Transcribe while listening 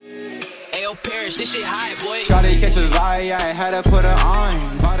they'll perish. This shit high, boy. Try to catch a lie, I had to put her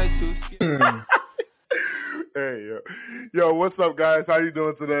on. Bought her two. Hey, yo, what's up, guys? How you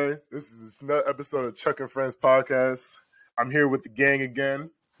doing today? This is another episode of Chuck and Friends podcast. I'm here with the gang again.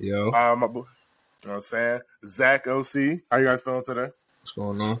 Yo, My boy, you know what I'm saying? Zach, OC. How you guys feeling today? what's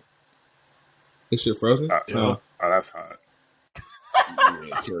going on? This shit frozen? Oh, that's hot.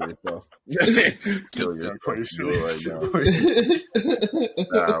 Yeah, kill yourself. Kill yourself. Put your shit Right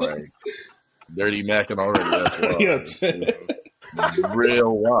now. Nah, like, dirty macking already. That's wild.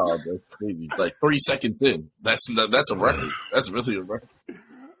 Real wild. That's crazy. Like 3 seconds in. That's a record. That's really a record.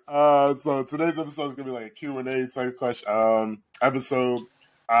 So today's episode is gonna be like a Q&A type question episode.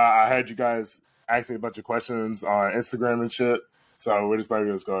 I had you guys ask me a bunch of questions on Instagram and shit. So we're just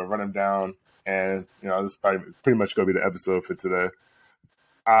probably just gonna run them down, and this is probably pretty much gonna be the episode for today.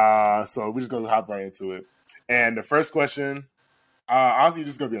 So we're just gonna hop right into it. And the first question, honestly,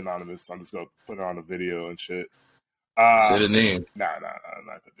 just gonna be anonymous. I'm just gonna put it on the video and shit. Say the name. Nah, I'm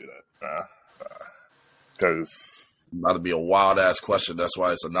not gonna do that. Because About to be a wild ass question. That's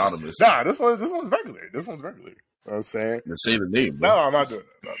why it's anonymous. nah, this one's regular. You know what I'm saying? And say the name. Bro. No, I'm not doing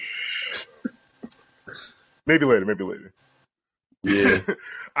that. Maybe later. Yeah.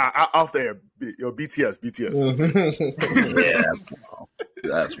 Off the air. Yo, BTS. Yeah.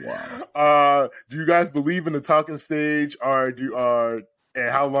 That's wild. Do you guys believe in the talking stage, or and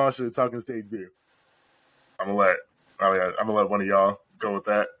how long should the talking stage be? I'm gonna let one of y'all go with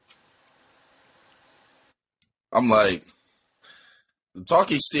that. I'm like, the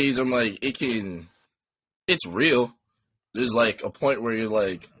talking stage, I'm like, it's real. There's like a point where you're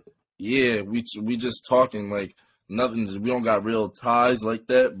like, yeah, we just talking, like we don't got real ties like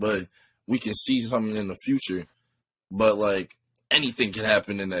that, but we can see something in the future. But like anything can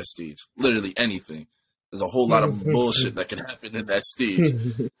happen in that stage. Literally anything. There's a whole lot of bullshit that can happen in that stage.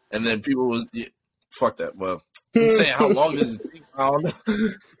 And then people fuck that. Well, I'm saying, how long does it take? I don't know.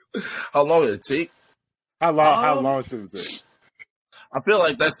 How long does it take? How long should it take? I feel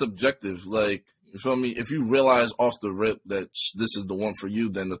like that's subjective. Like, you feel me? If you realize off the rip that this is the one for you,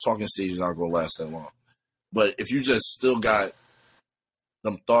 then the talking stage is not going to last that long. But if you just still got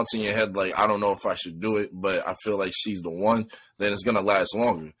them thoughts in your head, like, I don't know if I should do it, but I feel like she's the one, then it's going to last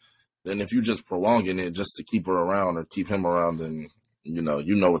longer. Then if you just prolonging it just to keep her around or keep him around, then, you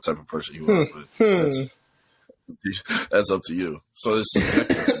know what type of person you are. But that's up to you. So it's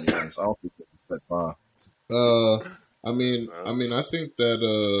subjective, to be honest. I don't think that's fine. I think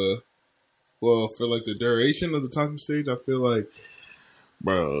that for like the duration of the talking stage, I feel like,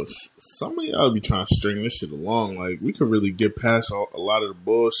 bro, some of y'all be trying to string this shit along. Like, we could really get past a lot of the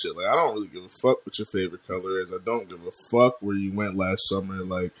bullshit. Like, I don't really give a fuck what your favorite color is. I don't give a fuck where you went last summer.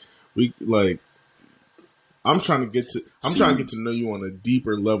 Like, I'm trying to get to know you on a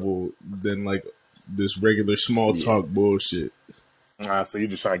deeper level than like this regular small talk bullshit. So you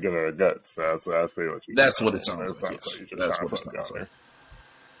just trying to give her a guts. So that's pretty much. That's what it sounds like. That's what it sounds like.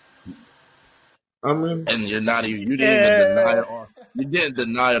 I mean, and you didn't even deny it. You didn't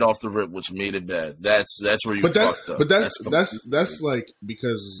deny it off the rip, which made it bad. That's where you fucked up. But that's like,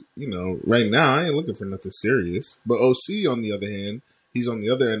 because right now I ain't looking for nothing serious. But OC, on the other hand, he's on the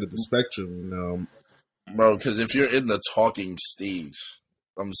other end of the spectrum. Bro, because if you're in the talking stage,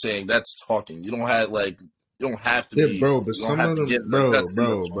 I'm saying that's talking. You don't have to be, bro. But some of them, but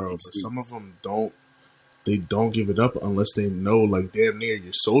some of them don't. They don't give it up unless they know, like, damn near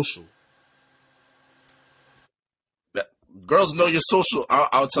your social. Girls know your social.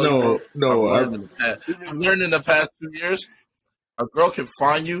 I'll tell you, bro. I've learned in the past 2 years, a girl can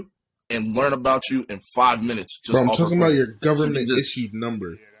find you and learn about you in 5 minutes. Just bro, I'm talking about your government issued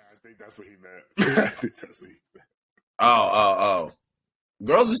number. Yeah, I think that's what he meant. Oh.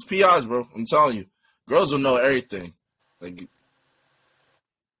 Girls is PIs, bro. I'm telling you. Girls will know everything. Like,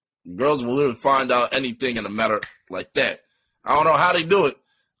 girls will literally find out anything in a matter like that. I don't know how they do it.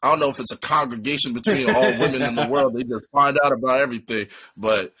 I don't know if it's a congregation between all women in the world. They just find out about everything.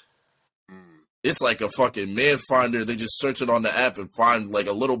 But it's like a fucking man finder. They just search it on the app and find like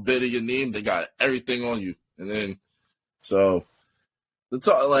a little bit of your name. They got everything on you. And then, so, you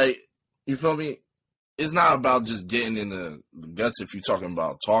feel me? It's not about just getting in the guts. If you're talking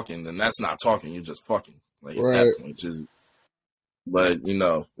about talking, then that's not talking. You're just fucking. Like, right. At that point, but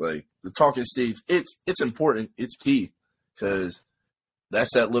like the talking stage, it's important. It's key, because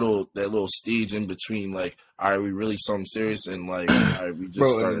that's that little stage in between. Like, all right, we really something serious, and like, all right, we just.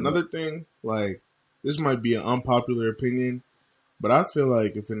 Bro, and another thing, like, this might be an unpopular opinion, but I feel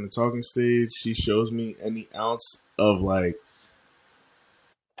like if in the talking stage she shows me any ounce of like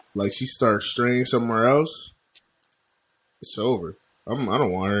she starts straying somewhere else, it's over. I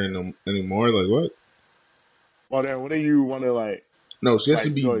don't want her anymore. Like what? Well, then, when do you want to like? No, she has Like,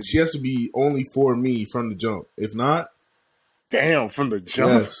 to be. go- She has to be only for me from the jump. If not, Damn, from the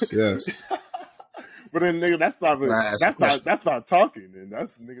jump. yes. But then, nigga, that's not. Nah, That's not talking. Then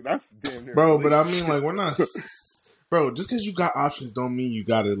that's nigga. That's damn near. Bro, but I mean, relationship. like, we're not. Bro, just because you got options don't mean you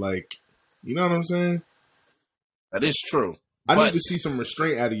got to like. You know what I'm saying? That is true. I But need to see some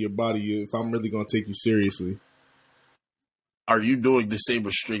restraint out of your body if I'm really gonna take you seriously. are you doing the same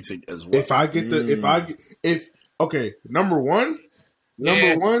restricting as well? If I get okay, number one.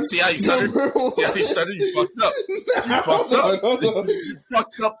 See how you started? See how you started? You fucked up. You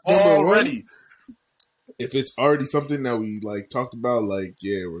fucked up Number already. If it's already something that we like talked about, like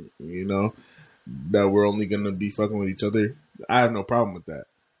that we're only gonna be fucking with each other, I have no problem with that.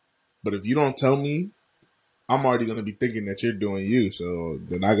 But if you don't tell me, I'm already gonna be thinking that you're doing you. So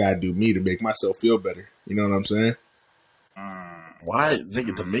then I gotta do me to make myself feel better. You know what I'm saying? Why,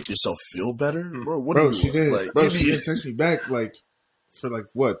 nigga, to make yourself feel better, bro? What Bro, are you she did. like? Bro, she didn't text me back like for like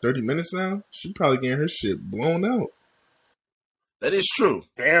what 30 minutes now. She probably getting her shit blown out. That is true.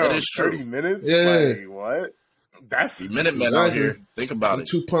 Damn, that is true. 30 minutes. Yeah. Like, what? That's The Minutemen out here. Think about The it.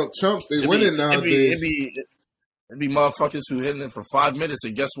 2 punk chumps, they It winning be, nowadays. it be motherfuckers who hitting it for 5 minutes,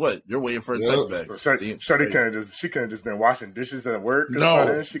 and guess what? You're waiting for a text back. So Shorty couldn't just been washing dishes at work.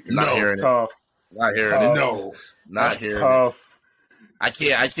 No. She Not hearing it. tough. Not hearing Oh, it. No, Not That's hearing it. tough. I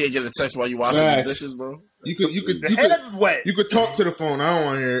can't get a text while you washing the Facts. dishes, bro. you could The hands is wet. you could talk to the phone. I don't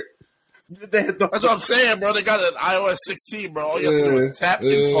want to hear it. That's what I'm saying, bro. They got an iOS 16, bro. All you have to do is tap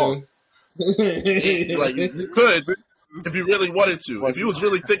and talk. Like you could, if you really wanted to. If you was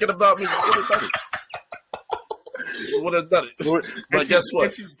really thinking about me, you would have done it. You would have done it. But guess what?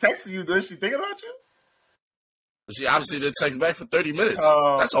 If she texted you, does she think about you? She obviously didn't text back for 30 minutes.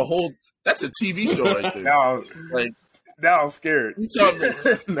 Oh. That's a TV show right there. Now I'm scared. You tell me.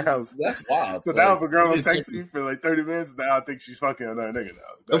 now, That's wild. so Like, now if a girl you didn't texts text me for like 30 minutes, now I think she's fucking another nigga now.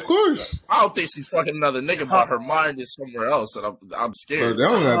 Of course, I don't think she's fucking another nigga, but her mind is somewhere else, and I'm bro. scared. That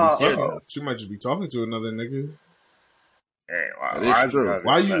don't gotta be scared fucking. of. She might just be talking to another nigga. Hey, That is true.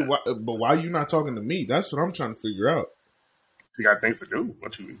 Why you not talking to me? That's what I'm trying to figure out. She got things to do.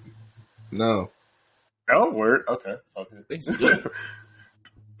 What you mean? No, Word. Okay. Okay. Things are good.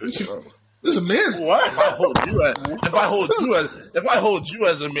 this is a man. What? If I hold you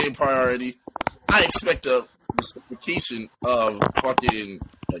as a main priority, I expect a reciprocation of fucking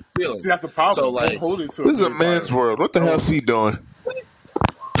like feelings. See, that's the problem. So, like, Don't hold it to This is a man's world. What the hell's he doing?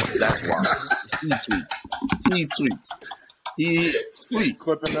 That's why he tweets.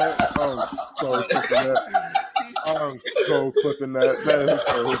 Clipping that. I'm so clipping that. That is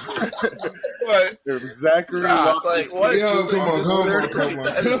so. Like, Exactly. like what? Yo, come on. Like,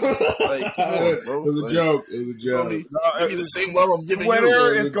 come on, bro. It was a Like, joke. It was a feel joke. me? Give me the same love I'm giving Twitter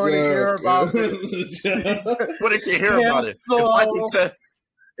you. is going to hear about it. It was a joke. Twitter can hear about it.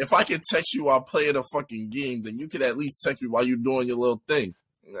 If I can text you while playing a fucking game, then you can at least text me while you're doing your little thing.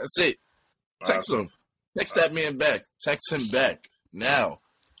 That's it. Text him. Text that man back. Text him back now.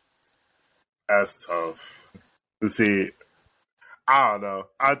 That's tough. Let's see. I don't know.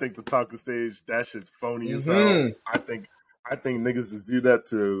 I think the talking stage, that shit's phony as hell. Mhm. I think niggas just do that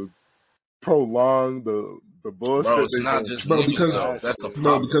to prolong the bullshit. Bro, it's They not do. just Bro, niggas, because- though. That's the No,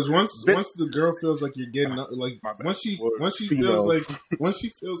 problem. because once Bit- the girl feels like you're getting like My bad. once she Females.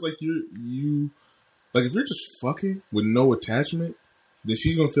 feels like you like if you're just fucking with no attachment, then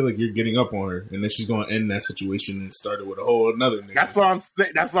she's gonna feel like you're getting up on her, and then she's gonna end that situation and start it with a whole another nigga. That's what I'm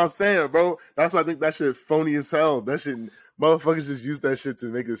saying. That's what I'm saying, bro. That's why I think that shit phony as hell. That shit, motherfuckers just use that shit to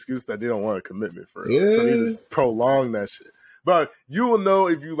make an excuse that they don't want a commitment for real. So they Yeah. just prolong that shit. But you will know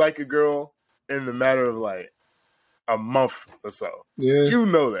if you like a girl in the matter of like a month or so. Yeah. You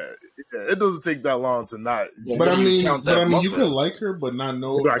know that. Yeah, it doesn't take that long to not. Well, But what I do you mean, count that you month can as? like her, but not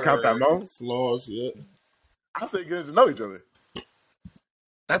know Do I count that her month? flaws. Yeah, I say get to know each other.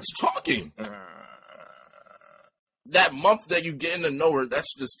 That's talking. That month that you get to know her,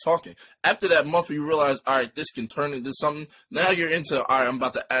 that's just talking. After that month, you realize, all right, this can turn into something. Now you're into, all right, I'm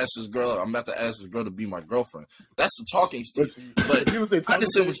about to ask this girl to be my girlfriend. That's the talking stage. But people say I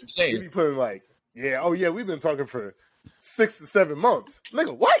understand what you're You saying. be putting like, we've been talking for 6 to 7 months.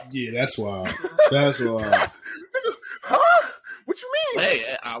 Nigga, what? yeah, that's wild. That's wild. Nigga, huh? What you mean?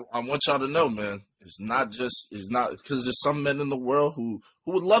 Hey, I want y'all to know, man. It's not because there's some men in the world who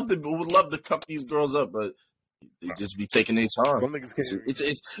would love to cuff these girls up, but they just be taking their time. Some niggas can't.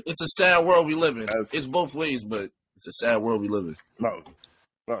 It's a sad world we live in. That's- It's both ways, but it's a sad world we live in. No,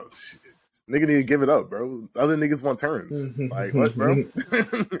 shit. Nigga need to give it up, bro. Other niggas want turns. Like, what, bro?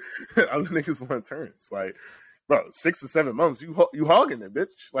 Other niggas want turns. Like, bro, 6 to 7 months, you hogging it,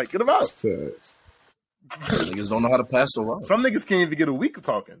 bitch. Like, get them out. Facts. Niggas don't know how to pass the rock. Some niggas can't even get a week of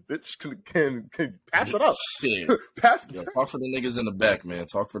talking, bitch. Can pass it up. Shit. Pass it Yo, up. talk for the niggas in the back, man.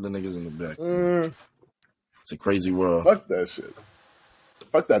 Talk for the niggas in the back. It's a crazy world. Fuck that shit.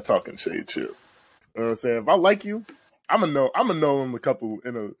 Fuck that talking shade shit. You know what I'm saying? If I like you, I'm gonna know in a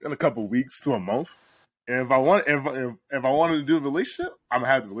couple weeks to a month. And if I want to do a relationship, I'm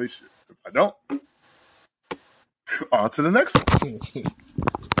gonna have the relationship. If I don't, on to the next one.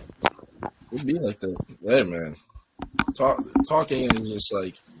 It be like that. Hey, man. Talking is just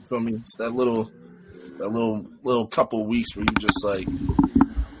like, you feel me? It's that little couple weeks where you just like,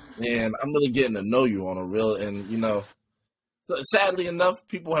 man, I'm really getting to know you on a real, and you know, sadly enough,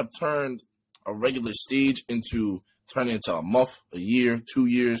 people have turned a regular stage into turning into a month, a year, 2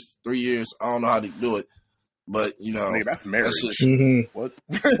 years, 3 years. I don't know how to do it, but you know, Nigga, that's marriage. that's just, What?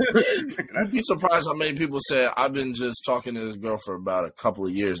 You'd be surprised how many people say I've been just talking to this girl for about a couple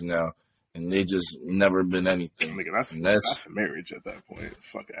of years now, and they just never been anything. Nigga, that's a marriage at that point.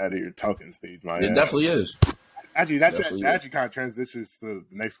 Fuck out of your talking stage, man. It definitely is. Actually, that actually kind of transitions to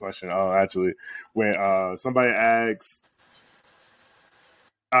the next question. Actually, when somebody asks,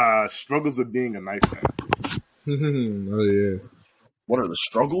 struggles of being a nice guy. Oh yeah. What are the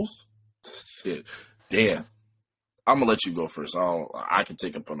struggles? Shit, damn. I'm gonna let you go first. I can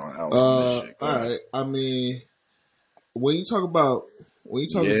take up on this shit. Go all ahead. right. I mean, when you talk about a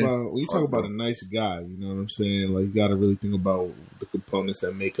nice guy, you know what I'm saying? Like, you got to really think about the components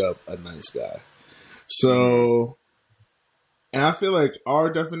that make up a nice guy. So, and I feel like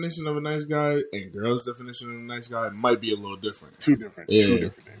our definition of a nice guy and girls' definition of a nice guy might be a little different. Two different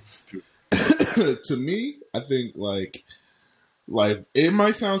things. To me, I think like it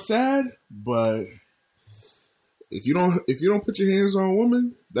might sound sad, but if you don't put your hands on a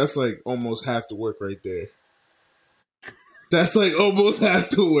woman, that's like almost half the work right there. That's like almost half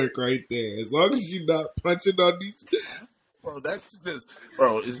the work right there. As long as you're not punching on these. Bro, it's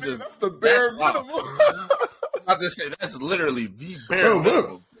just That's the bare minimum. I'm just saying that's literally the bare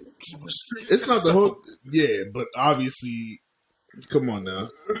minimum. It's not the whole, yeah, but obviously, come on now.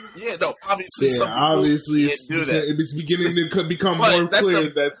 Yeah, no, obviously, Yeah, some people obviously, can't do that. it's beginning to become But more that's clear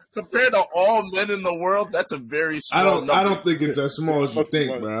that compared to all men in the world, that's a very small number. I don't think it's as small as you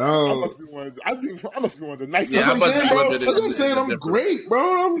think, bro. I must be one. I must be one of the nicest. Yeah, That's what limited I'm saying. I'm difference. great,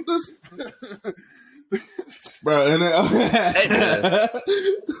 bro. I'm just, bro. And Hey, man.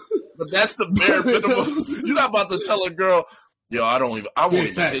 But that's the bare minimum. You're not about to tell a girl, yo, I won't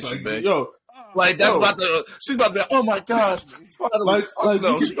even hit you, babe. Yo, Like that's she's about to be, oh my gosh. like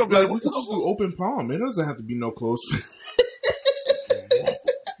no, we she gonna could, be like, like, we could just do open palm. It doesn't have to be no close.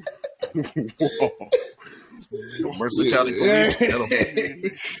 Mercer County Police, get 'em.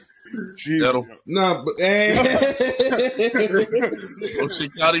 Get 'em. Nah, but Mercer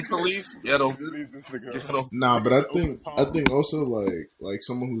County Police, get 'em. Get 'em. nah, but I think also like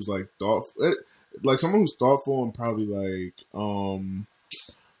someone who's like thoughtful, and probably like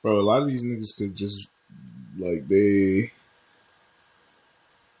bro, a lot of these niggas could just like a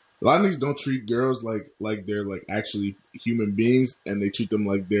lot of niggas don't treat girls like they're like actually human beings, and they treat them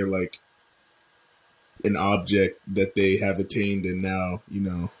like they're like an object that they have attained, and now, you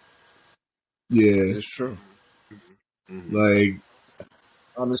know, yeah, It's true. like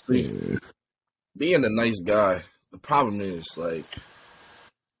Honestly, being a nice guy, the problem is like,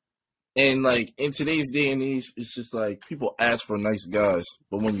 and like in today's day and age, it's just like people ask for nice guys,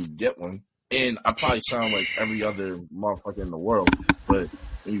 but when you get one, and I probably sound like every other motherfucker in the world, but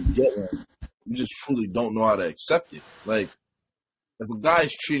when you get one, you just truly don't know how to accept it. Like, if a guy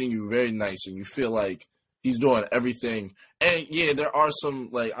is treating you very nice and you feel like he's doing everything, and yeah, there are some,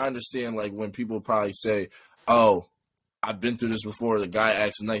 like, I understand, like, when people probably say, oh, I've been through this before, the guy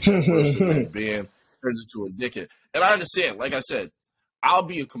acts nice at first and then bam, turns into a dickhead. And I understand, like I said, I'll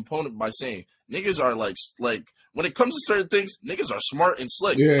be a component by saying niggas are like when it comes to certain things, niggas are smart and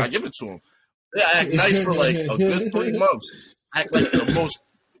slick. Yeah. I give it to them. They act nice for like a good 3 months. Act like the most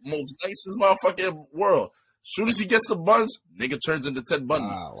nicest motherfucker in the world. Soon as he gets the buns, nigga turns into Ted Bundy.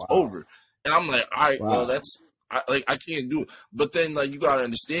 It's over. And I'm like, all right, well, I can't do it. But then, like, you gotta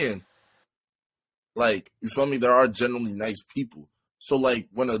understand, like, you feel me? There are generally nice people. So, like,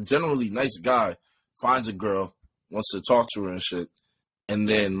 when a generally nice guy finds a girl, wants to talk to her and shit, and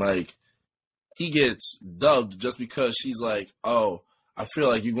then, like, he gets dubbed just because she's like, oh, I feel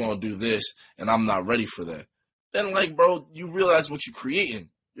like you're going to do this, and I'm not ready for that. Then, like, bro, you realize what you're creating.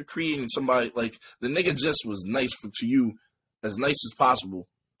 You're creating somebody, like, the nigga just was nice to you, as nice as possible,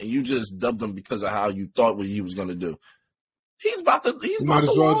 and you just dubbed him because of how you thought what he was going to do. He's about to might as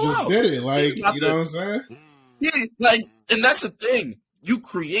well wall just out. did it. Like, He's about you know what I'm saying? Yeah, like, and that's the thing. You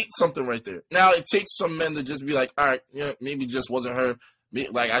create something right there. Now it takes some men to just be like, all right, yeah, maybe just wasn't her.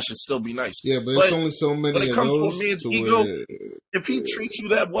 Like, I should still be nice. Yeah, but it's only so many when it of comes those to a man's to ego, where, if he treats you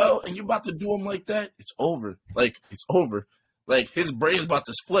that well and you about to do him like that, it's over. Like, it's over. Like, his brain's about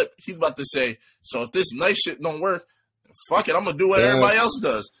to split. He's about to say, so if this nice shit don't work, fuck it, I'm going to do what everybody else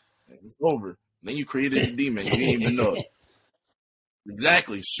does. It's over. Then you created a demon. You didn't even know it.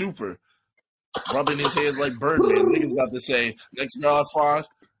 Exactly. Super. Rubbing his hands like Birdman. Niggas about to say, next girl I find,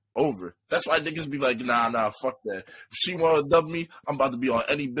 over. That's why niggas be like, nah, fuck that. If she want to dub me, I'm about to be on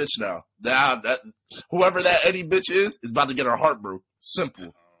any bitch now. Whoever that any bitch is about to get her heart broke.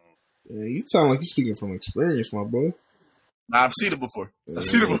 Simple. Yeah, you sound like you're speaking from experience, my boy. Nah, I've seen it before. I've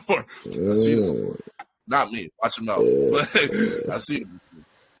seen it before. Not me. Watch him out. I've seen it before.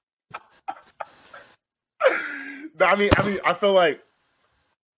 No, I mean, I feel like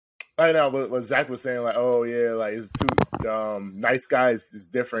right now what Zach was saying, like, oh yeah, like it's too nice guys is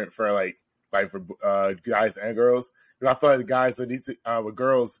different for like for guys and girls. Because I feel like the guys that need to with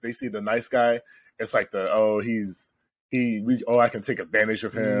girls, they see the nice guy. It's like I can take advantage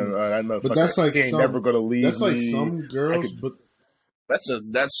of him. I know, but that's like he ain't never gonna leave. That's like me. some girls, but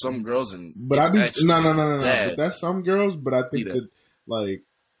that's some girls, and but I mean no. But that's some girls, but I think that like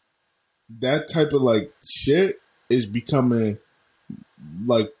that type of like shit is becoming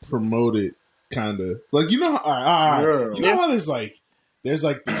like promoted, kind of like you know how there's like the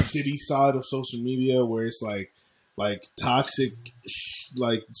shitty side of social media where it's like toxic,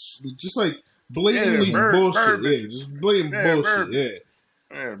 like just like blatantly bullshit. Yeah, just blatant bullshit.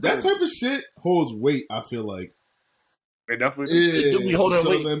 Yeah, that type of shit holds weight. I feel like it definitely. Yeah,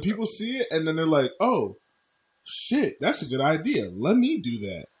 so then people see it and then they're like, oh. Shit, that's a good idea. Let me do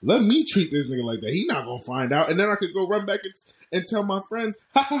that. Let me treat this nigga like that. He not gonna find out, and then I could go run back and tell my friends,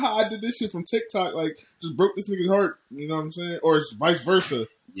 "Ha ha ha! I did this shit from TikTok. Like, just broke this nigga's heart." You know what I'm saying? Or it's vice versa.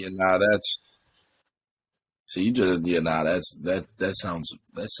 Yeah, that's. So you just that sounds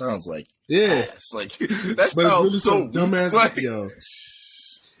like it's like that but sounds it's really so dumbass. Like, yo,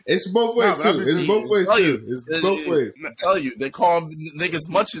 it's both ways too. It's both ways too. It's both ways. I tell you, they call them niggas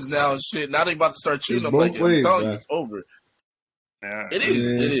munches now and shit. Now they about to start treating them like ways, I'm telling you, it's over. Yeah. It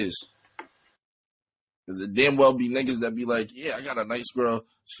is. Because it damn well be niggas that be like, yeah, I got a nice girl.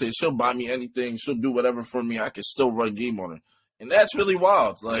 She'll buy me anything. She'll do whatever for me. I can still run game on her. And that's really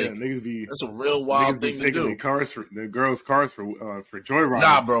wild. Like, that's a real wild thing to do. The girls' cars for joyrides.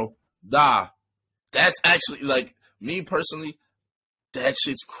 Nah, bro. Nah. That's actually, like, me personally, that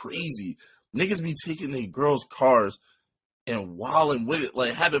shit's crazy. Niggas be taking their girls' cars and wilding with it,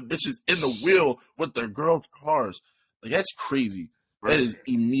 like having bitches in the wheel with their girls' cars. Like, that's crazy. Right. That is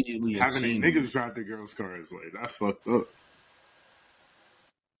immediately insane. Having niggas drive their girls' cars, like, that's fucked up.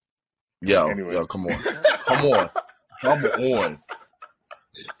 Yo, come on.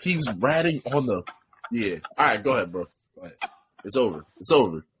 He's ratting on the... Yeah. All right, go ahead, bro. Go ahead. It's over.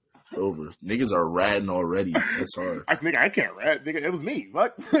 Niggas are ratting already. That's hard. I can't rat. Nigga, it was me.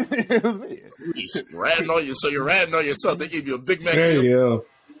 What? It was me. Ratting on you. So you're ratting on yourself. They gave you a Big Mac. Hey, yo.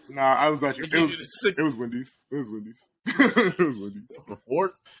 Nah, I was actually. It was Wendy's. Before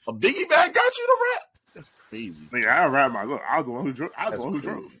a Biggie bag got you to rat? That's crazy. Nigga, I don't rat myself. I was the one who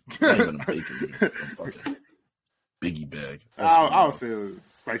drove. Not even a bacon fucking Biggie bag. I'll say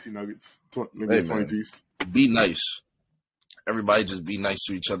spicy nuggets. 20 piece. Be nice. Everybody just be nice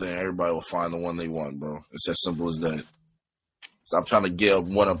to each other and everybody will find the one they want, bro. It's as simple as that. Stop trying to get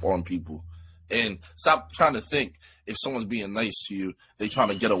one up on people. And stop trying to think if someone's being nice to you, they trying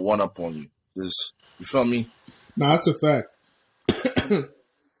to get a one up on you. Just, you feel me? No, that's a fact.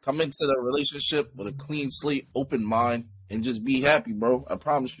 Come into the relationship with a clean slate, open mind, and just be happy, bro. I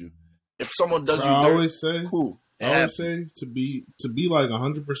promise you. If someone does you dirt, cool. I always say to be like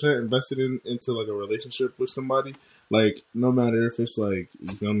 100% invested into like a relationship with somebody, like no matter if it's like,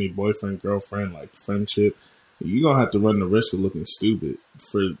 you feel me, boyfriend, girlfriend, like friendship, you're gonna have to run the risk of looking stupid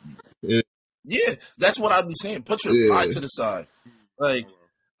for it. Yeah, that's what I'd be saying. Put your pride to the side. Like,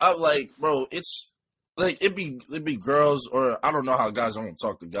 bro, it's like it'd be girls, or I don't know how guys don't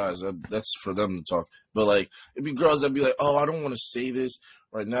talk to guys. That's for them to talk. But like it'd be girls that'd be like, oh, I don't want to say this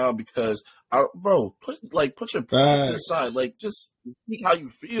right now because put your pride to the side. Like, just speak how you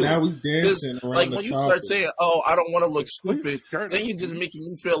feel. Now we dancing around like when you start saying, "Oh, I don't want to look stupid," then you're just making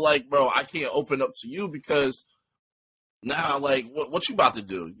me feel like, bro, I can't open up to you because now, like, what you about to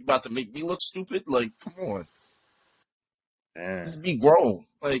do? You about to make me look stupid? Like, come on, just be grown.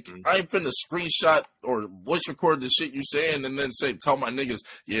 Like, I ain't finna screenshot or voice record the shit you saying and then tell my niggas,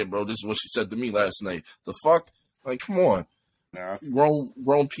 yeah, bro, this is what she said to me last night. The fuck? Like, come on. Nah, that's,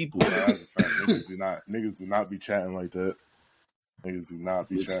 grown people. nah, that's a fact. Niggas do not be chatting like that. Niggas do not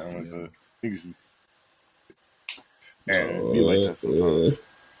be chatting like that. Niggas be like that sometimes.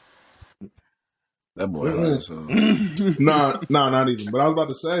 That boy hard, so. Nah, not even. But I was about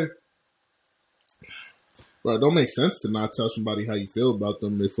to say, bro, it don't make sense to not tell somebody how you feel about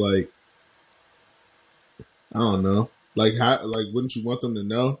them if, like, I don't know, like, how, like, wouldn't you want them to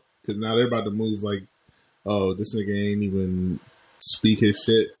know? Because now they're about to move, like, oh, this nigga ain't even speak his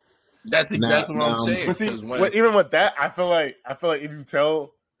shit. That's exactly what I'm saying. But see, even with that, I feel like if you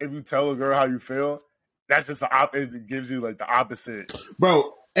tell a girl how you feel, that's just the opposite. It gives you like the opposite,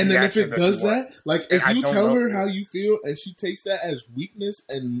 bro. And then if it does that, like if you tell her how you feel and she takes that as weakness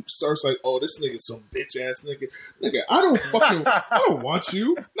and starts like, oh, this nigga's some bitch ass nigga, I don't want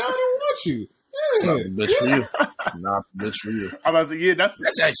you. No, I don't want you. It's not the bitch for you. Not the bitch for you. I'm about to say, yeah, that's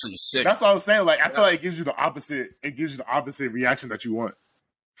actually sick. That's what I was saying. Like, I feel like it gives you the opposite. It gives you the opposite reaction that you want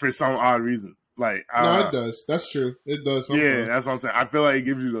for some odd reason. Like, no, it does. That's true. It does. Sometimes. Yeah, that's what I'm saying. I feel like it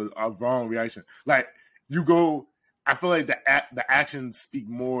gives you a wrong reaction. Like, you go. I feel like the actions speak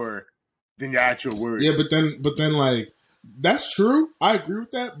more than your actual words. Yeah, but then, like, that's true. I agree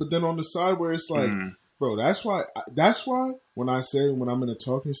with that. But then on the side where it's like, bro, that's why when I say when I'm in a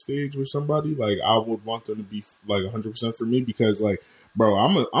talking stage with somebody, like, I would want them to be like 100% for me because, like, bro,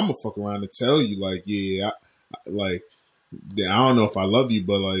 I'm a fuck around and tell you, like, yeah, I don't know if I love you,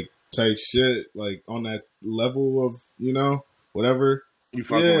 but like type shit, like on that level of, you know, whatever. You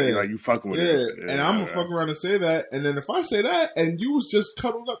fucking with it, like you fucking with it. Yeah, and I'm gonna fuck around and say that, and then if I say that, and you was just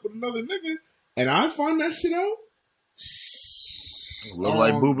cuddled up with another nigga, and I find that shit out, look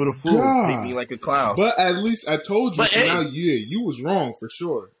like Booba the Fool, treat me like a clown. But at least I told you. So now, yeah, you was wrong for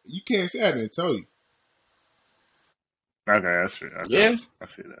sure. You can't say I didn't tell you. Okay, that's true. Yeah, I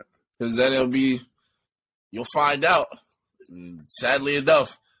see that. Because then you'll find out. Sadly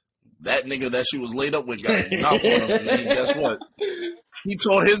enough, that nigga that she was laid up with got a mouth on him, and then guess what? He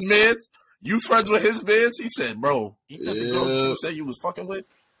told his mans, you friends with his mans? He said, bro, you got the girl that you said you was fucking with?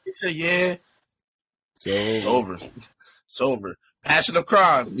 He said, yeah. It's over. It's over. Passion of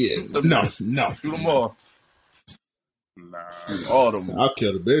crime. Yeah. No. Shoot them all. Nah. All of them. I'll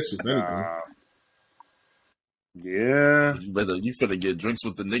kill the bitch if anything. Yeah. You finna get drinks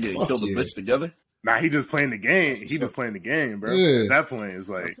with the nigga and kill the bitch together? Nah, he just playing the game. He just playing the game, bro. Yeah. At that point, it's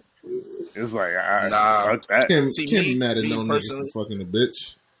like, nah, fuck that. Can't be mad at no nigga for fucking a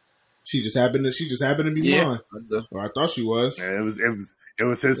bitch. She just happened to be mine. Or I thought she was. Yeah, it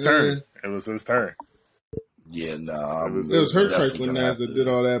was his turn. It was his turn. Yeah, nah. It was her church when NASA did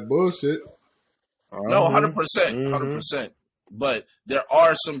all that bullshit. No, 100%. 100%. But there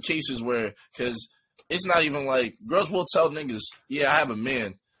are some cases where, because it's not even like, girls will tell niggas, yeah, I have a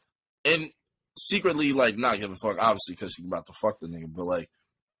man. And secretly, like, not give a fuck, obviously, because she's about to fuck the nigga. But, like,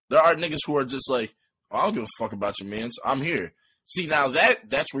 there are niggas who are just like, oh, I don't give a fuck about your mans. I'm here. See, now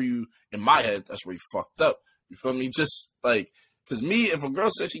that's where you, in my head, that's where you fucked up. You feel me? Just, like, because me, if a girl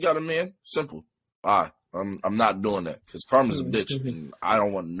says she got a man, simple. I'm not doing that. Because karma's a bitch, and I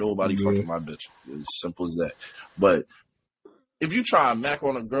don't want nobody fucking my bitch. It's as simple as that. But if you try and mac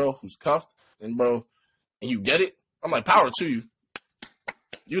on a girl who's cuffed, and bro, and you get it, I'm like, power to you.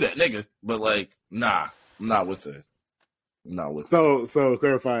 You that nigga, but like, nah, I'm not with it. I'm not with it. So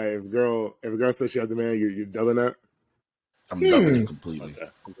clarify, if a girl says she has a man, you're dubbing that? I'm dubbing it completely. Okay,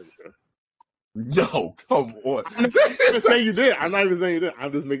 I'm pretty sure. Yo, come on. I'm not even saying you did.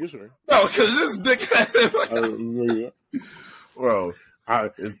 I'm just making sure. No, because this nigga, bro,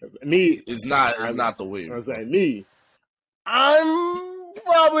 it's not the way. I was saying me. I'm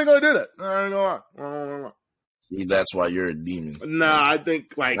probably gonna do that. I ain't gonna lie. See, that's why you're a demon. Nah, I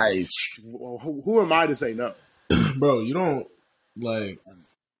think like who am I to say no? Bro, you don't like.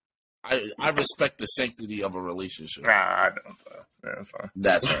 I respect the sanctity of a relationship. Nah, I don't. That's fine.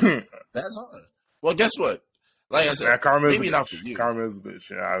 That's hard. That's hard. Well, guess what? Like I said, maybe not for you. Karma is a bitch.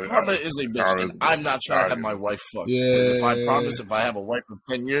 Yeah, karma is a bitch, and I'm not trying to have my wife fucked. Yeah. If I promise, if I have a wife for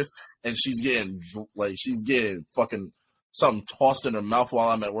 10 years and she's getting fucking something tossed in her mouth while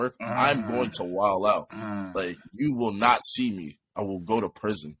I'm at work, I'm going to wild out. Like, you will not see me. I will go to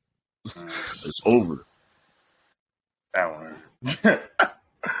prison. It's over. That one.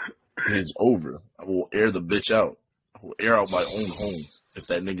 It's over. I will air the bitch out. I will air out my own home if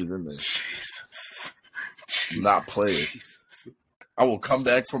that nigga's in there. Jesus. Not playing. Jesus. I will come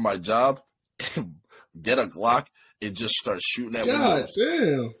back from my job, and get a Glock, and just start shooting at windows.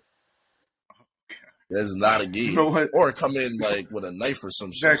 God damn. That's not a game. You know what? Or come in like with a knife or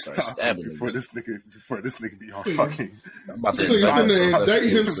some shit, Next start time, stabbing before niggas. this nigga be on fucking. I'm about This to nigga invite finna myself. indict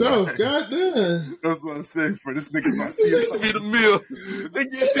himself. Goddamn. That's what I'm saying. For this nigga by CSI, Be the meal. They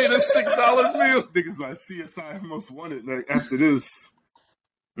get paid a $6 meal. niggas like CSI Most Wanted. Like after this,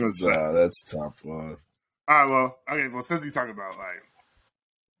 Nah, that's top 5. All right, well, okay. Well, since you talking about like,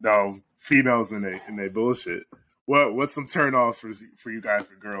 no females and they bullshit, what's some turnoffs for you guys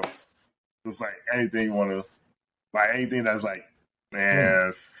for girls? It's like anything you want to, like anything that's like,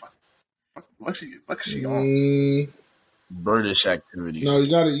 man, fuck she on? Birdish activities. No, you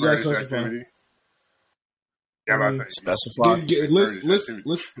gotta British specify. activities? Yeah, I'm about to say. Specify.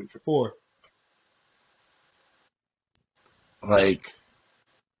 List 4. Like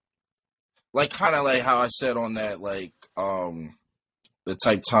kind of like how I said on that, like, the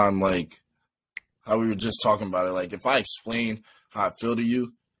type time, like how we were just talking about it. Like if I explain how I feel to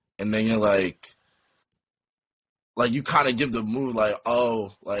you, and then you're like you kind of give the mood, like,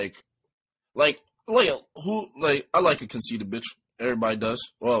 oh, like who, like, I like a conceited bitch. Everybody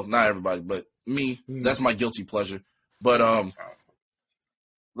does. Well, not everybody, but me. That's my guilty pleasure. But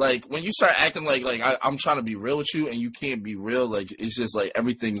like when you start acting like I'm trying to be real with you and you can't be real, like it's just like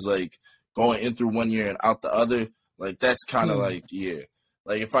everything's like going in through one ear and out the other. Like that's kind of like, yeah.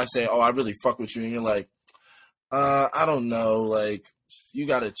 Like if I say, oh, I really fuck with you, and you're like, I don't know, like you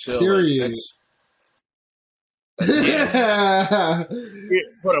gotta chill. Period. Like, yeah.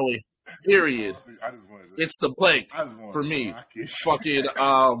 Put away. Period. I just wanted to, It's the blank I just wanted for to me. rock it. Fucking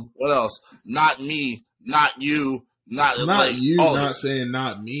what else? Not me. Not you. Not like, you. all Not of it. saying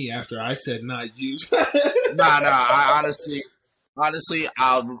not me after I said not you. Nah. I honestly,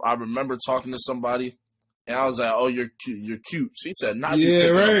 I remember talking to somebody, and I was like, "Oh, you're cute. You're cute." She said, "Not you." Yeah,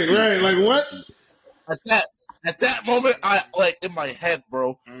 thinking I'm right, cute. right. Like what? At that moment, I like in my head,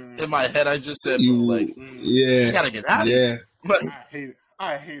 bro. In my head, I just said, You, like, I yeah, gotta get out of here. yeah. But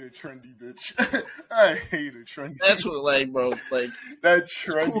I hate a trendy bitch. I hate a trendy. that's what, like, bro, like, that it's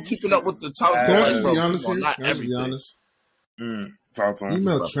trendy. cool keeping up with the times, Can but I like, just bro, be honest come on, here? not Can I just be everything. honest? Talk to him.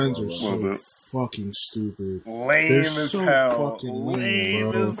 Female About trends a are little so bit. fucking stupid. Lame They're as so hell. fucking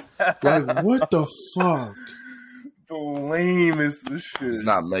lame, bro. as hell. Like what the fuck? The lamest this shit. It's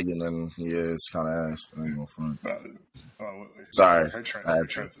not Megan, and yeah, it's kind of ass. I ain't gonna front. Wait. Sorry. Her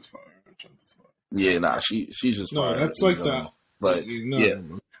trends is fire. Her trends is fire. Yeah, nah, she's just No, fire, that's you like know. that. But No, yeah,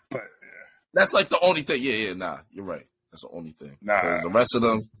 But that's like the only thing. Yeah, nah, you're right. That's the only thing. Nah. 'Cause the rest of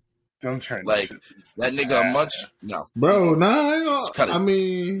them, them trendy like, shit is that nigga a munch? No. bro. Just cut it. I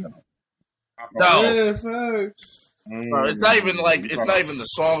mean, No. yeah, facts. Bro, it's not even like, it's not even the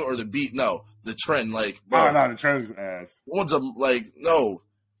song or the beat. No, the trend. Like, bro, No, the trend is ass. one's a, like, no.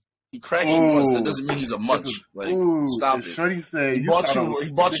 He cracks you once. That doesn't mean he's a munch. Like, stop if it. Shorty said He bought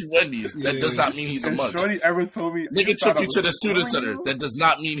you Wendy's. That does not mean he's a If munch. Shorty ever told me, Nigga took you to the student center. That does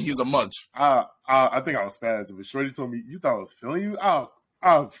not mean he's a munch. I think I was fast. If Shorty told me you thought I was feeling you, I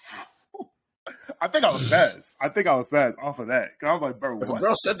think I was fast. I think I was fast off of that. Cause I was like, bro, If a what?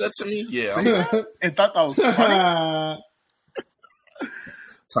 girl said that to me, yeah, I'm And thought that was funny.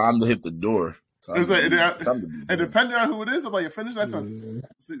 time to hit the door. It's like, and And depending on who it is, I'm like, finish that sentence.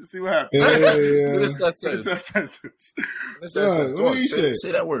 See what happens. Yeah, yeah. Finish that Finish sentence. that sentence. Finish Yeah, that sentence. Come what on, you say, say?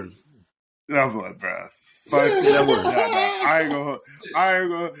 say that word. And I was like, bro. Say that word. I ain't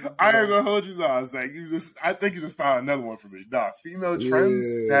gonna hold you down. I was like, I think you just found another one for me. Nah, female trends,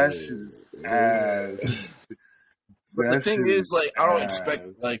 that shit is ass. But the That thing shit is, like, I don't ass. expect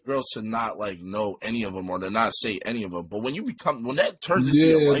like girls to not like know any of them or to not say any of them. But when that turns into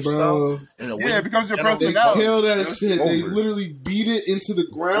your Yeah, lifestyle bro. and a Yeah, it becomes your general- They personality. kill that It's shit. They over. literally beat it into the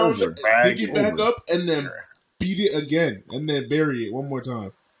ground, Over. dig it back Over. up, and then beat it again, and then bury it one more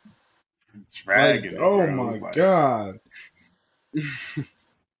time. Dragging Like, it, oh bro. my Like, god!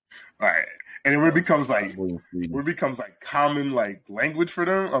 Right. And then when it becomes like Freedom. where it becomes like common like language for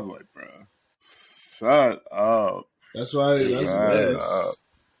them, I'm like, bro, shut up. That's why. Yeah.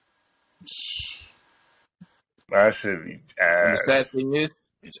 That should be And ass. the sad thing is,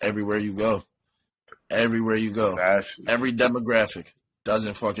 it's everywhere you go. Everywhere you go. That shit. Every demographic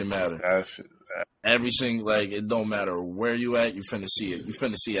doesn't fucking matter. That shit. Every single, like, it don't matter where you at, you finna see it. You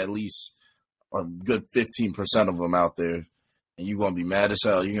finna see at least a good 15% of them out there. And you gonna be mad as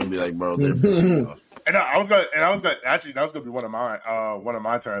hell. You're gonna be like, bro, they're pissing me off. And I was gonna actually that was gonna be one of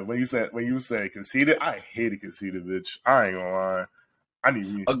my turns. When you said conceited, I hated conceited, bitch. I ain't gonna lie. I need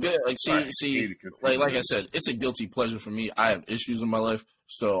me. Again, like, I see, hated conceited, like I bitch. said, it's a guilty pleasure for me. I have issues in my life,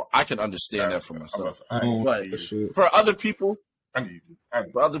 so I can understand that for myself. Oh, But shit. for other people,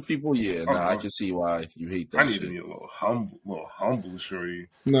 For other people, yeah, I can see why you hate that I need shit. to be a little humble, shorty.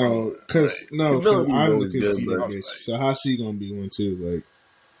 No, because Humility is I'm the always good, conceited but- bitch. So how she gonna be one too? Like,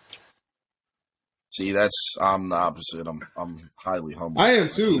 See, I'm the opposite. I'm highly humble. I am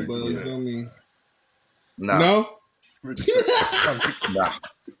too, but Yeah. you feel me? Nah, No. nah,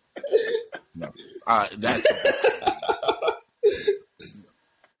 no. That's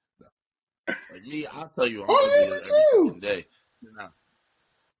like me. I'll tell you, I'm Oh, gonna yeah, do me this too. every fucking day. Nah.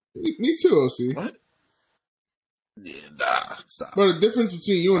 Me too, OC. What? Yeah, nah, stop. But the difference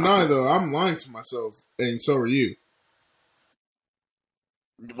between you and I, though, I'm lying to myself, and so are you.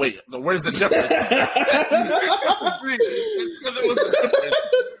 Wait, where's the difference?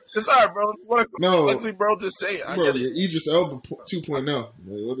 It's all right, bro. What No. quickly, bro? Just say it. I Bro, get it. Idris Elba 2.0. Like,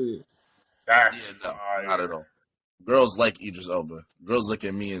 what are you? That's Yeah, no, fire. not at all. Girls like Idris Elba. Girls look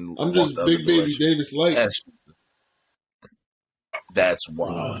at me and I'm walk just the other Big Baby direction. Davis Light. That's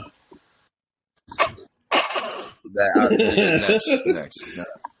wild. Next.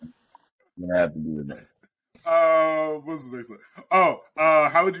 I'm gonna have to do it next. What's the next one?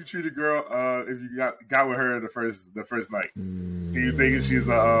 How would you treat a girl if you got with her the first night? Do you think she's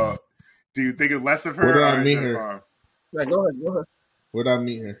do you think less of her? Where did I or meet is it, her? Yeah, go ahead. Where'd I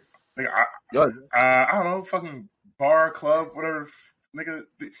meet her? Like, Go ahead. I don't know, fucking bar, club, whatever. Nigga,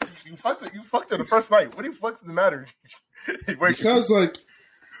 you fucked her the first night. What the fuck's the matter? Because, like,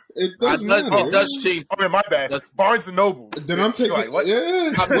 it does matter. It does change. Oh, man, my bad. Barnes and Noble. Then I'm taking. Like, what?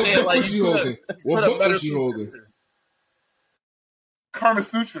 Yeah. I'm What saying, book like, was she you holding? What book was she holding? Karma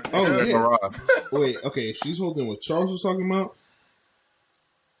Sutra. Oh, nigga. yeah. Wait, okay. If she's holding what Charles was talking about,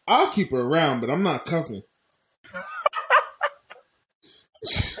 I'll keep her around, but I'm not cuffing.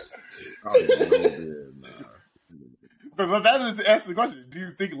 But that is to answer the question. Do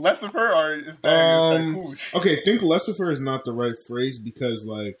you think less of her, or is that cool? Okay, think less of her is not the right phrase because,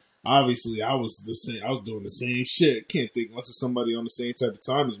 like, obviously I was doing the same shit. Can't think less of somebody on the same type of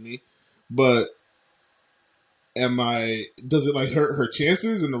time as me. But does it like hurt her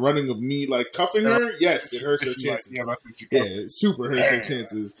chances in the running of me like cuffing her? Yes, it hurts her chances. Yeah, it super hurts her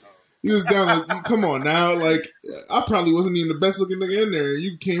chances. He was down like, come on now, like I probably wasn't even the best looking nigga in there.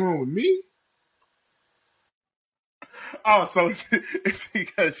 You came home with me? Oh, so it's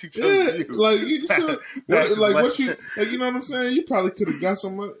because she chose Yeah, you. like you should, what you like, you know what I'm saying? You probably could have got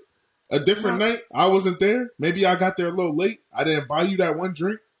someone a different night. I wasn't there. Maybe I got there a little late. I didn't buy you that one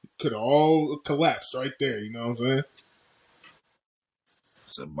drink. Could have all collapsed right there. You know what I'm saying?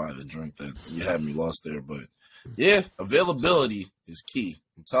 Said buy the drink that you had me lost there, but yeah, availability is key.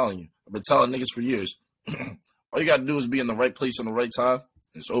 I'm telling you. I've been telling niggas for years. All you gotta do is be in the right place in the right time.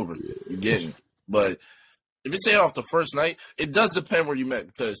 It's over. You're getting it. But if it's off the first night, it does depend where you met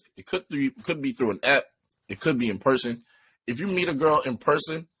because it could be through an app. It could be in person. If you meet a girl in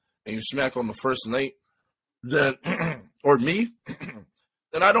person and you smack on the first night, then or me,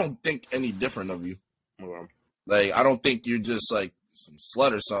 then I don't think any different of you. Like I don't think you're just like some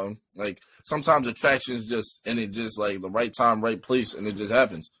slut or something. Like sometimes attraction is just like the right time, right place, and it just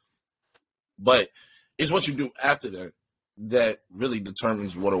happens. But it's what you do after that really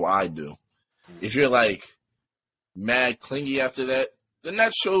determines what do I do. If you're like mad clingy after that, then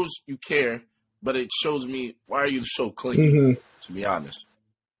that shows you care, but it shows me why are you so clingy, to be honest.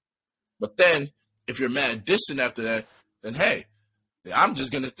 But then if you're mad distant after that, then hey, I'm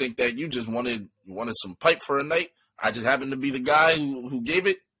just gonna think that you wanted some pipe for a night. I just happened to be the guy who gave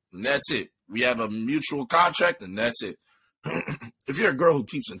it, and that's it. We have a mutual contract, and that's it. If you're a girl who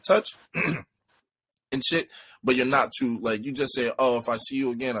keeps in touch and shit, but you're not too, like, you just say, oh, if I see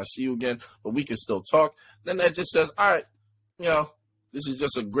you again, I see you again, but we can still talk, then that just says, all right, you know, this is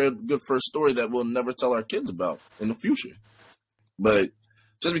just a good first story that we'll never tell our kids about in the future. But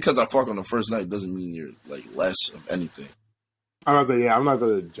just because I fuck on the first night doesn't mean you're, like, less of anything. I was like, yeah, I'm not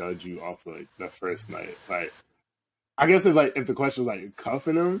gonna judge you off of, like, the first night. Like, I guess if the question was like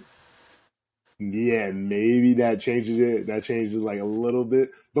cuffing him, yeah, maybe that changes it. That changes like a little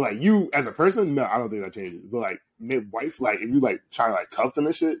bit. But like you as a person, no, I don't think that changes. But like wife, like if you like try to like cuff them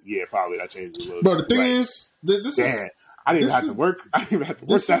and shit, yeah, probably that changes a little. But the bit. thing Like, is, this damn, is I didn't this have is- to work. I didn't even have to work.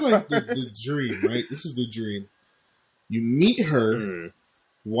 this is that like hard. the dream, right? This is the dream. You meet her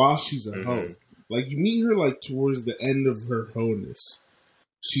while she's a hoe. Like you meet her like towards the end of her wholeness.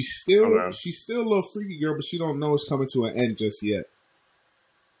 She's still a little freaky girl, but she don't know it's coming to an end just yet.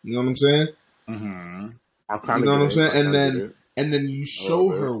 You know what I'm saying? Mm-hmm. You know what I'm saying? And then you show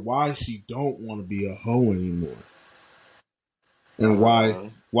her why she don't want to be a hoe anymore. And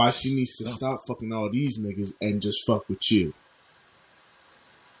why she needs to stop fucking all these niggas and just fuck with you.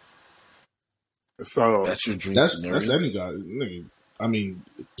 So That's your dream That's scenario. any guy. Nigga. I mean,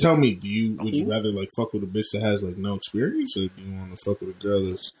 tell me, would you rather like fuck with a bitch that has like no experience, or do you want to fuck with a girl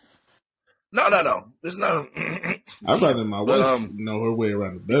that's? No. There's no. I'd rather my But, wife know her way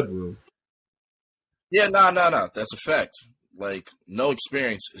around the bedroom. Yeah, no. That's a fact. Like, no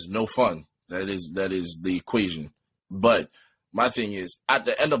experience is no fun. That is the equation. But my thing is, at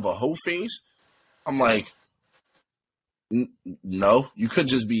the end of a whole phase, I'm like, no, you could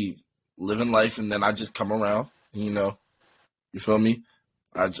just be living life, and then I just come around. You feel me?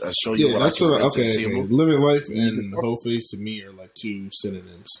 I show you what I can bring to the table. Living life and whole face to me are like two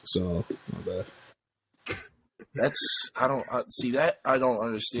synonyms. So my bad. I don't see that. I don't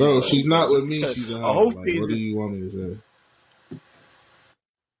understand. Bro, she's not with me. She's a whole like, phase. what do you want me to say?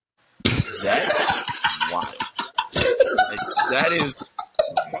 That's wild. Like, that is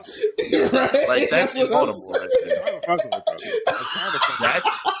right? like that's inaudible right there. That,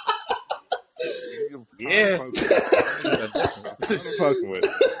 yeah. I'm fucking with.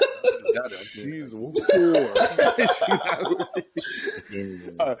 She's poor.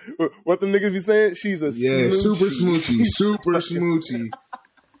 What the niggas be saying? She's a super smoochy, super smoochy.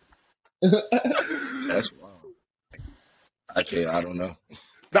 That's wild. I don't know.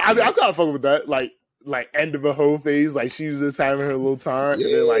 I mean, I'm kind of fucking with that. Like end of a whole phase. Like she was just having her little time, and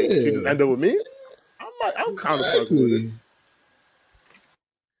then like she just end up with me. I'm kind of fucking with it.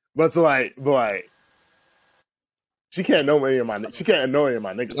 But she can't know any of my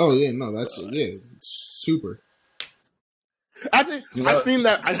niggas. Oh yeah, no, that's super. Actually, I seen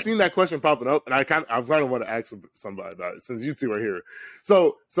that question popping up, and I kind of want to ask somebody about it since you two are here.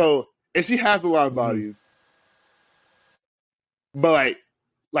 So if she has a lot of bodies, but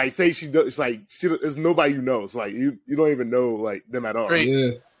like say she does, like there's nobody you know, so like you don't even know like them at all.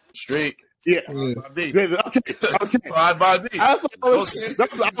 Straight. Yeah. Okay. Fine by me. That's what I was saying.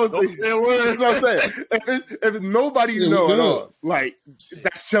 That's what I'm saying. If it's nobody you know at all, like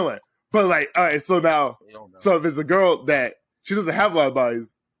that's chilling. But like, all right, so now, so if it's a girl that she doesn't have a lot of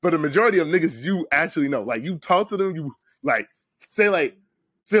bodies, but the majority of niggas you actually know, like you talk to them, you like say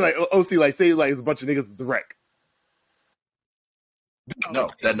OC, like say like it's a bunch of niggas direct. No.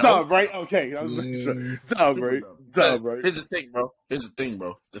 Right? Okay. I was making sure. Right? Here's the thing,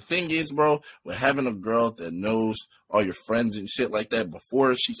 bro. The thing is, bro, with having a girl that knows all your friends and shit like that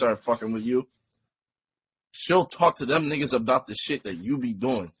before she started fucking with you, she'll talk to them niggas about the shit that you be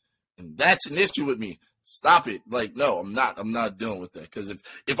doing. And that's an issue with me. Stop it. Like, no, I'm not dealing with that. Because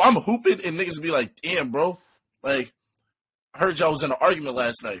if I'm hooping and niggas be like, damn, bro, like, I heard y'all was in an argument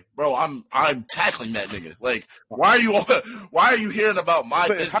last night, bro. I'm tackling that nigga. Like, why are you hearing about my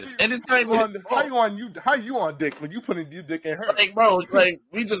business? And it's not even, how you on dick when you putting your dick in her? Like, bro, like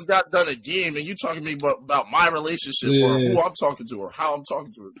we just got done a game and you talking to me about my relationship or who I'm talking to or how I'm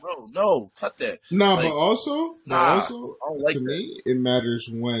talking to her. Bro, no, cut that. Nah, like, but also like to me, it matters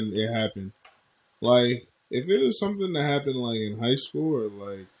when it happened. Like, if it was something that happened like in high school or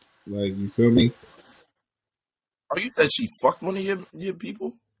like you feel me? Are you that she fucked one of your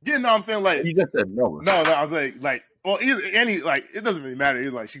people? Yeah, no, I'm saying like you just said no. No, I was like, well, it doesn't really matter.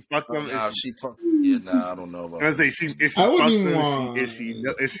 Either like she fucked them. She fucked. Yeah, I don't know about. I say she. I wouldn't even want. If she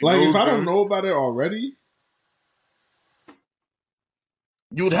like if I don't know about it already,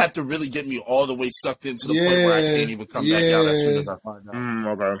 you would have to really get me all the way sucked into the point where I can't even come back out as soon as I find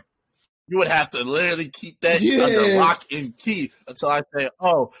out. Okay. You would have to literally keep that under lock and key until I say,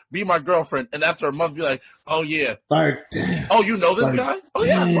 "Oh, be my girlfriend," and after a month, be like, "Oh yeah, like damn. Oh, you know this guy? Oh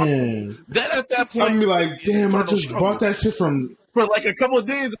yeah." Damn. Then at that point, I'm be like, "Damn, I just bought that shit from." For like a couple of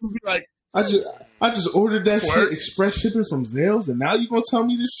days, I'm be like, I just ordered that shit express shipping from Zales, and now you gonna tell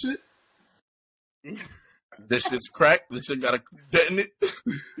me this shit? This shit's cracked. This shit got a dent in it.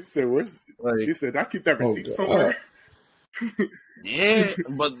 He said, "Where's?" Like, he said, "I keep that receipt somewhere." Yeah,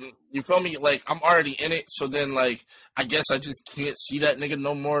 but you feel me? Like, I'm already in it, so then, like, I guess I just can't see that nigga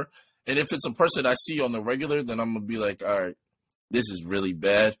no more. And if it's a person I see on the regular, then I'm gonna be like, all right, this is really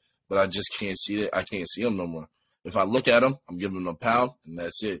bad, but I just can't see it. I can't see him no more. If I look at him, I'm giving him a pound, and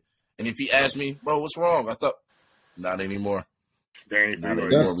that's it. And if he asks me, bro, what's wrong? I thought, not anymore. Dang,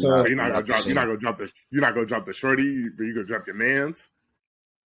 so you're not gonna drop the shorty, but you gonna drop your mans.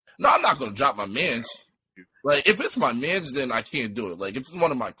 No, I'm not gonna drop my mans. Like, if it's my mans, then I can't do it. Like, if it's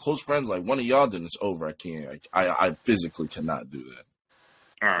one of my close friends, like one of y'all, then it's over. I can't. I physically cannot do that.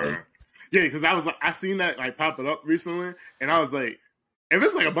 All right. Yeah, because I seen that like pop it up recently, and I was like, if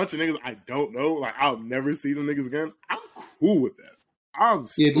it's like a bunch of niggas I don't know, like I'll never see them niggas again. I'm cool with that.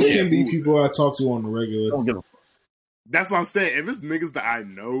 This can be people I talk to on the regular. Don't give a fuck. That's what I'm saying. If it's niggas that I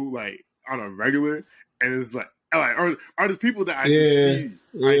know, like on a regular, and it's like or there's people that I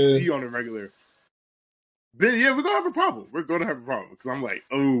see on a regular. then yeah, we're gonna have a problem. We're gonna have a problem because I'm like,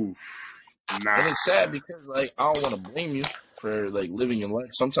 oh, nah. And it's sad because like I don't want to blame you for like living your life.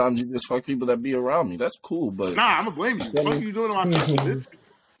 Sometimes you just fuck people that be around me. That's cool, but Nah, I'm gonna blame you. What are you doing on my side, bitch?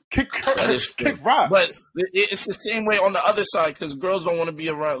 Kick kick rocks. But it's the same way on the other side because girls don't want to be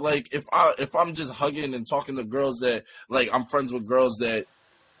around. Like if I'm just hugging and talking to girls that like I'm friends with girls that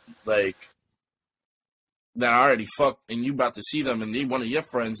like that I already fucked and you about to see them and they one of your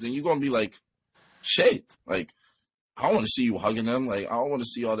friends, then you're gonna be like, shit. Like I don't want to see you hugging them. Like I don't want to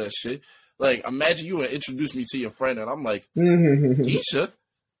see all that shit. Like imagine you would introduce me to your friend and I'm like, Keisha,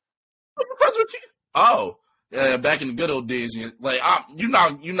 I'm friends with you. Oh. Yeah, back in the good old days, like you're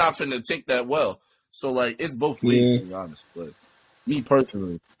not finna take that well. So like it's both ways to be honest. But me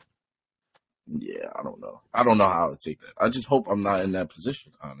personally, yeah, I don't know. I don't know how I would take that. I just hope I'm not in that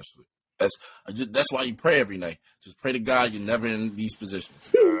position. Honestly, that's why you pray every night. Just pray to God you're never in these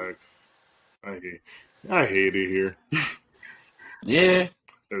positions. I hate it here. Yeah,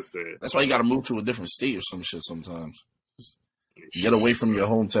 that's it. That's why you got to move to a different state or some shit sometimes. Get away from your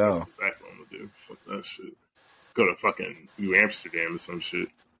hometown. That's exactly what I'm gonna do. Fuck that shit. Go to fucking New Amsterdam or some shit.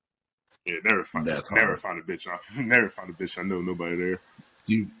 Yeah, never find a bitch. Never find a bitch. I know nobody there.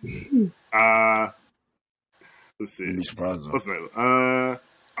 Dude. Let's see. You'd be surprised. What's the name? I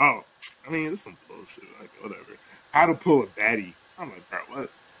mean, it's some bullshit. Like whatever. How to pull a baddie? I'm like, bro,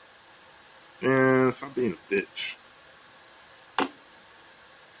 what? Yeah, stop being a bitch.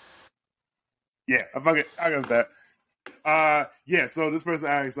 Yeah, I got that. Yeah, so this person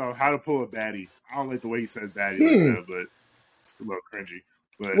asked how to pull a baddie. I don't like the way he says baddie like that, but it's a little cringy.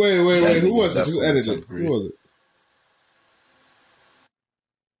 But wait. Who was it? Who edited it? Who was it?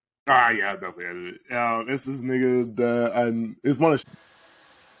 Yeah, I definitely edited it. It's this nigga that it's one of.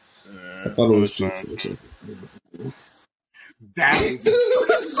 I thought it was Jake. That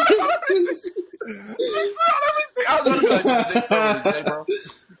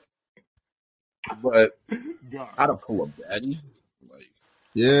But how to pull a baddie? Like,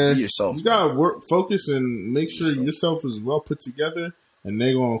 yeah, be yourself. You gotta focus and make sure yourself is well put together, and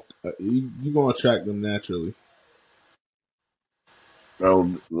they gonna you gonna attract them naturally.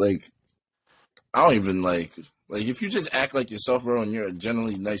 Bro, like I don't even like if you just act like yourself, bro, and you're a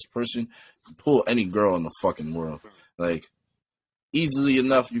generally nice person, you pull any girl in the fucking world. Like easily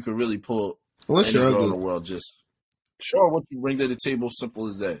enough, you could really pull any girl in the world. Just show her what you bring to the table. Simple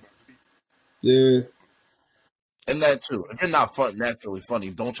as that. Yeah. And that too. If you're not naturally funny,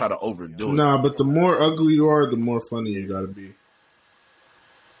 don't try to overdo it. Nah, but the more ugly you are, the more funny you gotta be.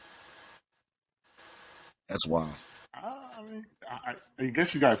 That's wild. I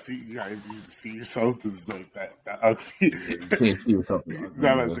guess you guys see yourself as like that ugly. You can't see yourself.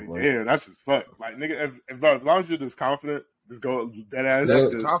 Damn, that's just fuck. Like nigga, if as long as you're just confident, just go dead ass.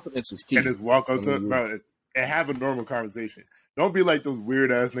 Confidence is key. And just walk up to bro and have a normal conversation. Don't be like those weird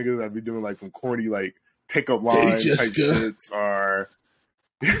ass niggas that be doing like some corny like pickup line type shits or.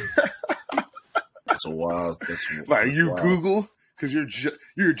 That's a wild. Like you wild. Google. Because you're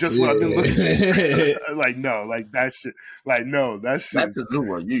just what I've been looking at. Like, no, like that shit. Like, no, that shit. That's a new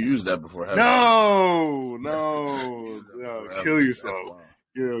one. You used that before. No. Kill yourself.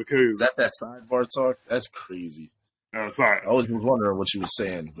 Kill yourself. That sidebar talk? That's crazy. No, sorry. I was wondering what you were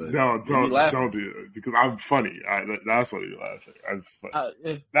saying, but don't do it because I'm funny. That's what you're laughing.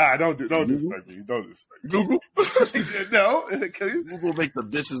 Nah, don't disrespect me. Don't disrespect me. Google. No, Google make the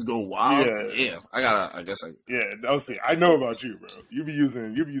bitches go wild. Yeah. Damn, I guess. Yeah, no, see, I know about you, bro. You be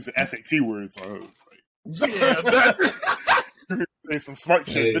using SAT words on. Like, yeah, there's some smart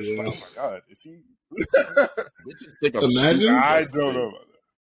shit. Bitches like, oh my god, is he? Imagine. I don't know about that.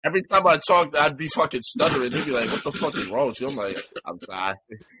 Every time I talk, I'd be fucking stuttering. They'd be like, what the fuck is wrong with you? I'm like, I'm sorry.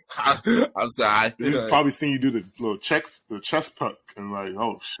 I'm sorry. They've probably seen you do the little the chest puck, and like,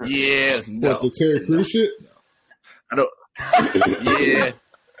 oh shit. Yeah. No, what, the Terry Crews shit? No. I don't.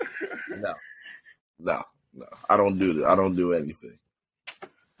 Yeah. No. I don't do that. I don't do anything.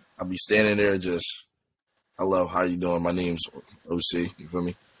 I'll be standing there just, hello, how you doing? My name's OC. You feel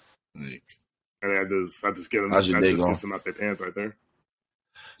me? Like, and I just get them. How's your day going? Get them out their pants right there.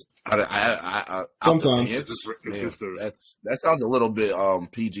 Sometimes that sounds a little bit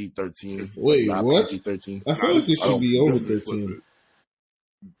PG-13. Wait, what? PG-13. I feel like it should be over 13.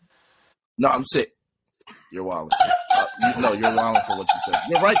 No, I'm sick. You're wild. You're wild for what you said.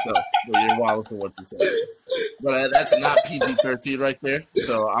 You're right though. You're wild for what you said. But that's not PG-13 right there.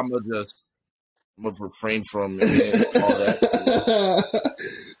 So I'm gonna refrain from all that.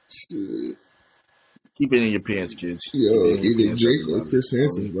 Shit. Keep it in your pants, kids. Yo, either Jake or Chris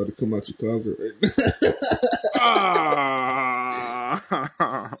Hansen's about to come out your closet right now.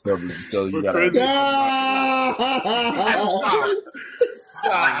 So you What's gotta. crazy?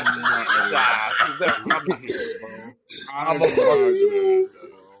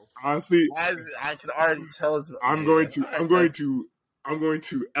 Honestly, I can already tell. It's, I'm going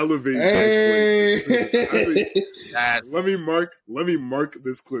to elevate. Hey. Let me mark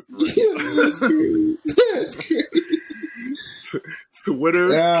this clip. That's crazy. That's crazy. Twitter,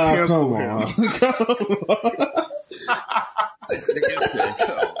 Yeah, cancel come him. on. Come on.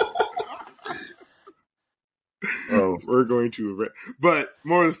 Oh, We're going to, but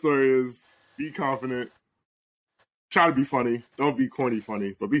more of the story is be confident. Try to be funny. Don't be corny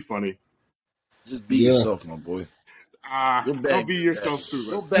funny, but be funny. just be yourself, my boy. Don't be yourself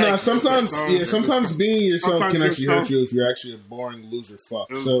too. No, sometimes being yourself Sometimes can actually yourself- hurt you if you're actually a boring loser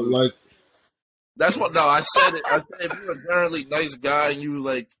fuck. So like, That's what. No, I said it. I said if you're a generally nice guy and you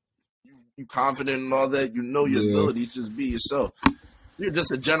like, you confident and all that, you know your abilities. Just be yourself. You're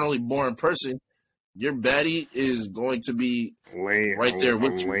just a generally boring person. Your baddie is going to be lame, right there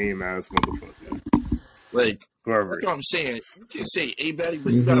with you. Lame ass motherfucker. Like, Whoever. that's what I'm saying. You can't say a baddie,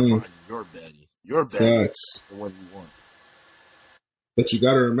 but you gotta find your baddie. Your baddie facts. is the one you want. But you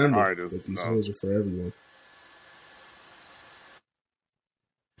got to remember Artists, that these no. hoes are for everyone.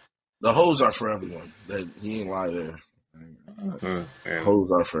 The hoes are for everyone. That he ain't lie there. Man.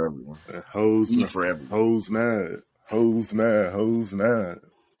 Hoes are for everyone. Hoes Be for everyone. Hoes mad. Hoes mad. Hoes mad.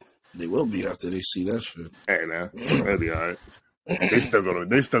 They will be after they see that shit. Hey man, they'll be alright. They still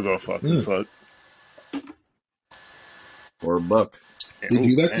gonna fucking suck. For $1. They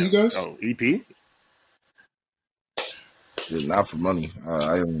do that to you guys? Oh, EP? Shit, not for money.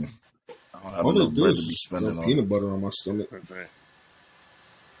 I don't have All they enough do bread to be is spending no on. peanut butter on my stomach. That's right.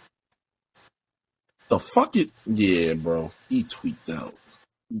 The fuck it? Yeah, bro. He tweaked out.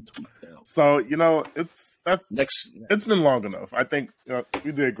 So it's Next. it's been long enough. I think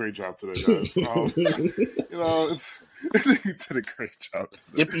we did a great job today, guys. We did a great job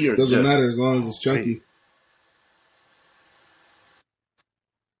today. Skippy or Doesn't Jeff? matter as long as it's chunky.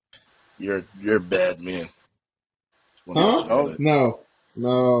 You're a bad man. Huh? Oh.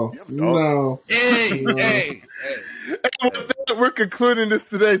 No. Hey. We're concluding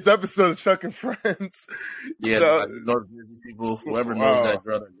today's episode of Chuck and Friends. Yeah, North Jersey people, whoever knows that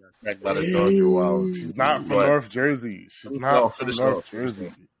girl that got cracked by the dog, you're wild. She's not from North Jersey. She's not from North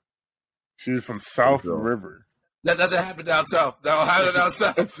Jersey. She's from South River. That doesn't happen down south. That don't happen down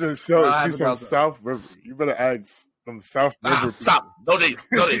south. She's from South River. You better ask them South River people. Stop. No, they.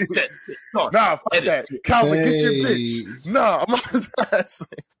 Nah, fuck that. Calvin, get your bitch. Nah, I'm not.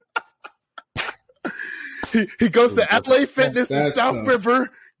 He goes to LA Fitness in South tough. River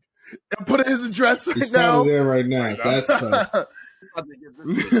and put in his address right He's now. there right now. That's tough.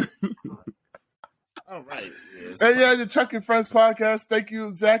 All right. And yeah, the Chuck and Friends podcast. Thank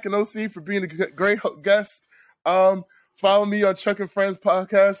you, Zach and OC, for being a great guest. Follow me on Chuck and Friends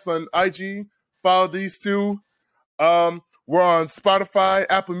podcast on IG. Follow these two. We're on Spotify,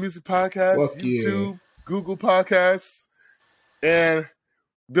 Apple Music Podcasts, Fuck YouTube, yeah. Google Podcasts, and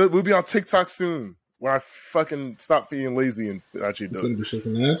we'll be on TikTok soon. When I fucking stop being lazy and actually You do finna it. be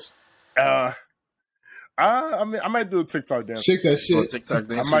shaking ass? I might do a TikTok dance. Shake that shit. TikTok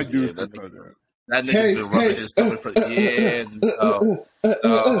I might do a TikTok dance. That nigga's been rubbing his stomach for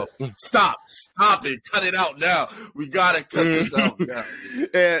Stop it, cut it out now. We gotta cut this out now.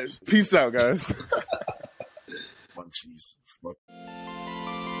 And peace out, guys. Munchies.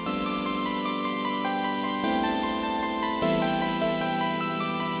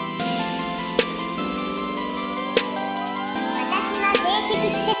私はベーシッ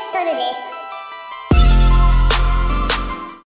クステストルです。